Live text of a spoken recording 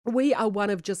We are one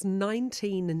of just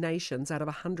 19 nations out of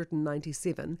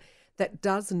 197 that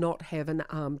does not have an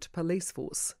armed police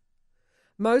force.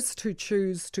 Most who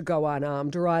choose to go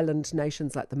unarmed are island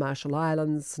nations like the Marshall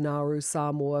Islands, Nauru,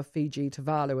 Samoa, Fiji,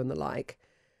 Tuvalu and the like.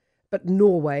 But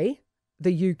Norway,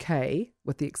 the UK,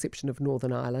 with the exception of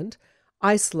Northern Ireland,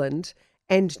 Iceland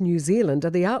and New Zealand are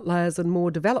the outliers in more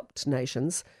developed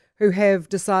nations who have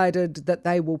decided that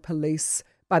they will police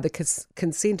by the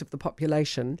consent of the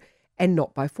population and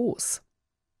not by force.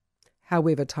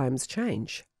 However, times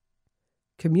change,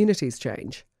 communities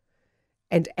change,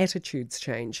 and attitudes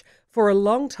change. For a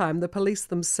long time, the police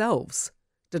themselves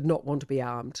did not want to be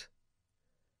armed.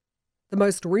 The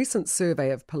most recent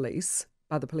survey of police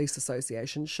by the Police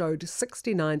Association showed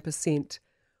 69%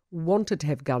 wanted to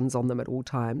have guns on them at all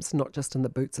times, not just in the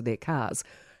boots of their cars.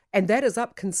 And that is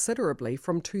up considerably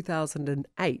from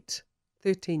 2008,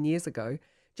 13 years ago.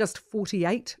 Just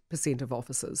 48% of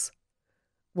officers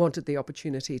wanted the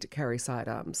opportunity to carry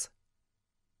sidearms.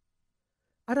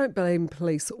 I don't blame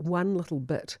police one little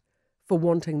bit for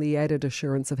wanting the added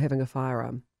assurance of having a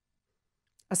firearm.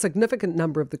 A significant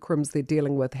number of the crims they're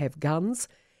dealing with have guns,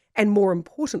 and more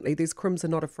importantly, these crims are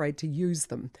not afraid to use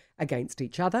them against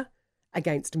each other,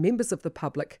 against members of the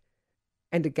public,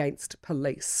 and against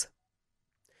police.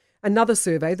 Another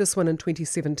survey, this one in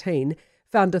 2017,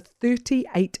 found a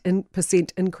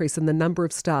 38% increase in the number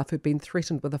of staff who'd been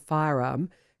threatened with a firearm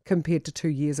compared to 2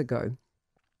 years ago.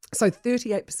 So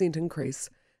 38% increase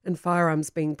in firearms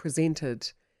being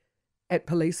presented at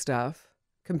police staff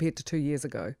compared to 2 years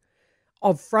ago.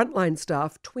 Of frontline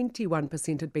staff,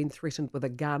 21% had been threatened with a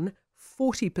gun,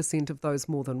 40% of those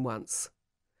more than once.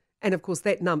 And of course,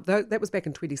 that was back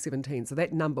in 2017, so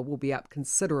that number will be up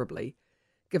considerably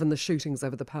given the shootings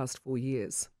over the past 4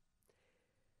 years.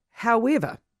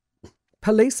 However,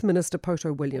 Police Minister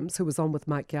Poto Williams, who was on with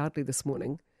Mike Yardley this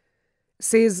morning,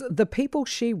 says the people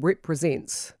she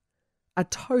represents are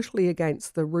totally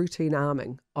against the routine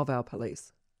arming of our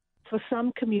police. For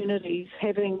some communities,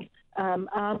 having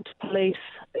armed police,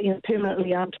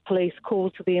 permanently armed police,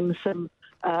 causes them some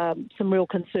real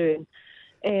concern.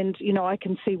 And, I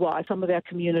can see why some of our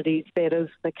communities that is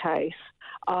the case.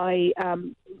 I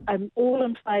am all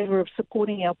in favour of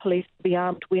supporting our police to be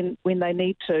armed when they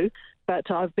need to,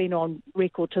 but I've been on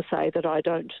record to say that I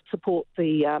don't support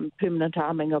the permanent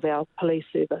arming of our police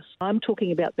service. I'm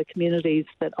talking about the communities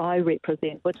that I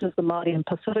represent, which is the Māori and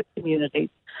Pacific communities,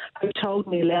 who told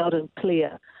me loud and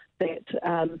clear that,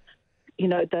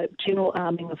 the general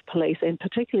arming of police, and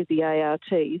particularly the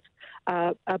ARTs,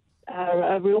 are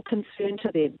a real concern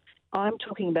to them. I'm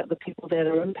talking about the people that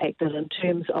are impacted in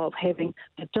terms of having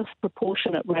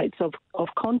disproportionate rates of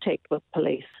contact with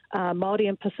police. Māori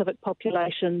and Pacific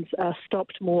populations are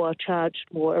stopped more, charged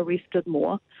more, arrested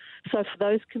more. So for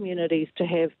those communities to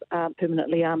have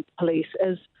permanently armed police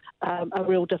is a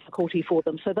real difficulty for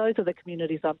them. So those are the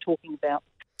communities I'm talking about.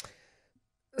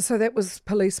 So that was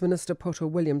Police Minister Poto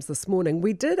Williams this morning.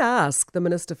 We did ask the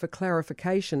Minister for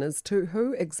clarification as to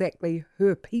who exactly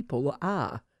her people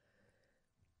are.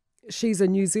 She's a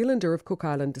New Zealander of Cook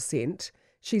Island descent.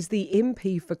 She's the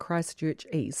MP for Christchurch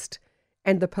East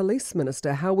and the Police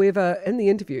Minister. However, in the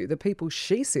interview, the people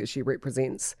she says she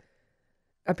represents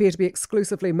appear to be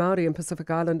exclusively Māori and Pacific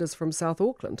Islanders from South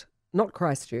Auckland, not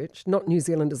Christchurch, not New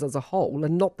Zealanders as a whole,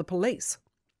 and not the police.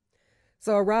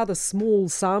 So a rather small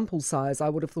sample size, I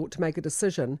would have thought, to make a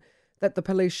decision that the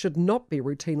police should not be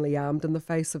routinely armed in the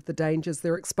face of the dangers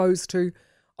they're exposed to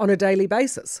on a daily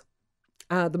basis.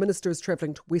 The Minister is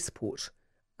travelling to Westport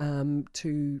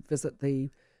to visit the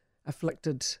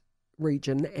afflicted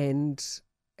region and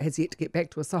has yet to get back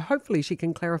to us. So hopefully she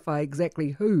can clarify exactly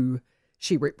who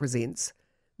she represents.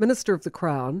 Minister of the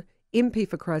Crown, MP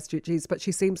for Christchurch East, but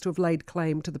she seems to have laid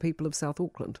claim to the people of South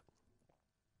Auckland.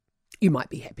 You might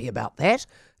be happy about that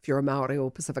if you're a Māori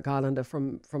or Pacific Islander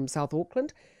from South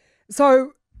Auckland.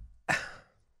 So,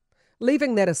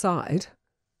 leaving that aside,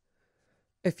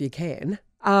 if you can,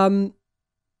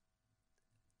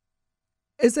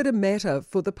 is it a matter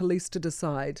for the police to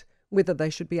decide whether they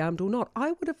should be armed or not?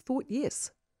 I would have thought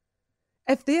yes.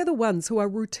 If they're the ones who are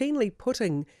routinely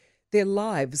putting their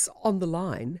lives on the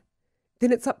line,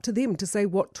 then it's up to them to say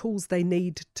what tools they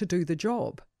need to do the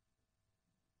job.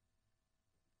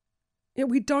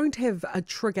 We don't have a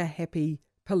trigger-happy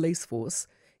police force.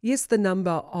 Yes, the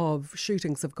number of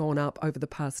shootings have gone up over the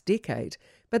past decade,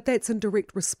 but that's in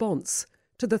direct response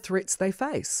to the threats they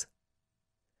face.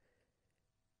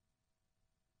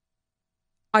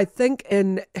 I think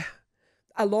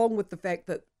along with the fact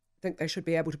that I think they should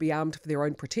be able to be armed for their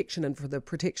own protection and for the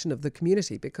protection of the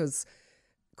community, because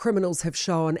criminals have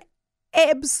shown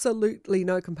absolutely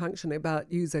no compunction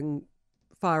about using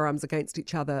firearms against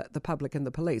each other, the public and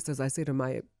the police, as I said in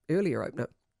my earlier opener,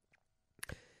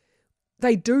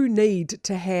 they do need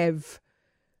to have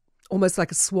almost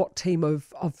like a SWAT team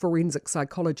of forensic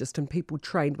psychologists and people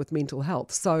trained with mental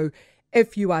health. So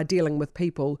if you are dealing with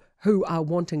people who are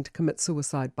wanting to commit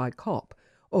suicide by cop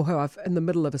or who are in the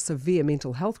middle of a severe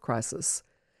mental health crisis,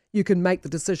 you can make the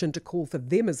decision to call for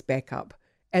them as backup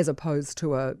as opposed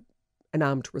to an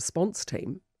armed response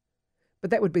team. But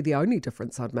that would be the only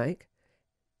difference I'd make.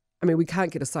 I mean, we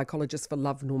can't get a psychologist for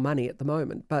love nor money at the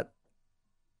moment, but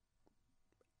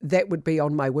that would be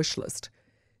on my wish list,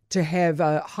 to have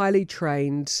a highly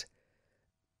trained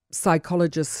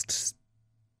psychologist,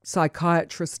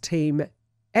 psychiatrist team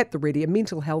at the ready, a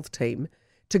mental health team,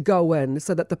 to go in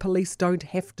so that the police don't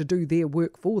have to do their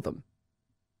work for them.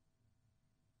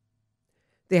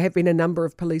 There have been a number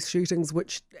of police shootings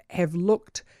which have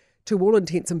looked, to all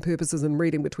intents and purposes and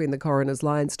reading between the coroner's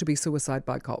lines, to be suicide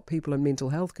by cop, people in mental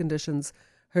health conditions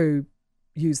who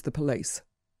use the police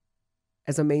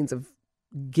as a means of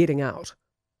getting out.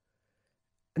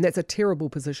 And that's a terrible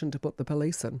position to put the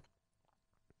police in.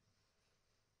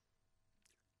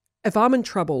 If I'm in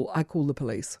trouble, I call the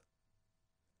police.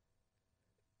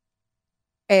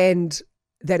 And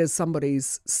that is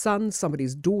somebody's son,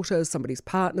 somebody's daughter, somebody's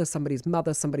partner, somebody's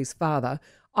mother, somebody's father.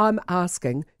 I'm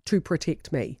asking to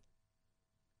protect me,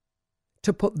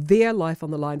 to put their life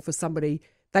on the line for somebody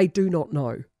they do not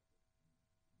know.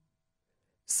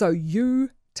 So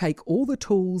you take all the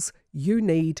tools you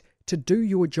need to do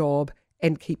your job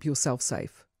and keep yourself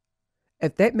safe.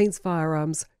 If that means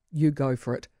firearms, you go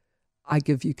for it. I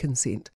give you consent.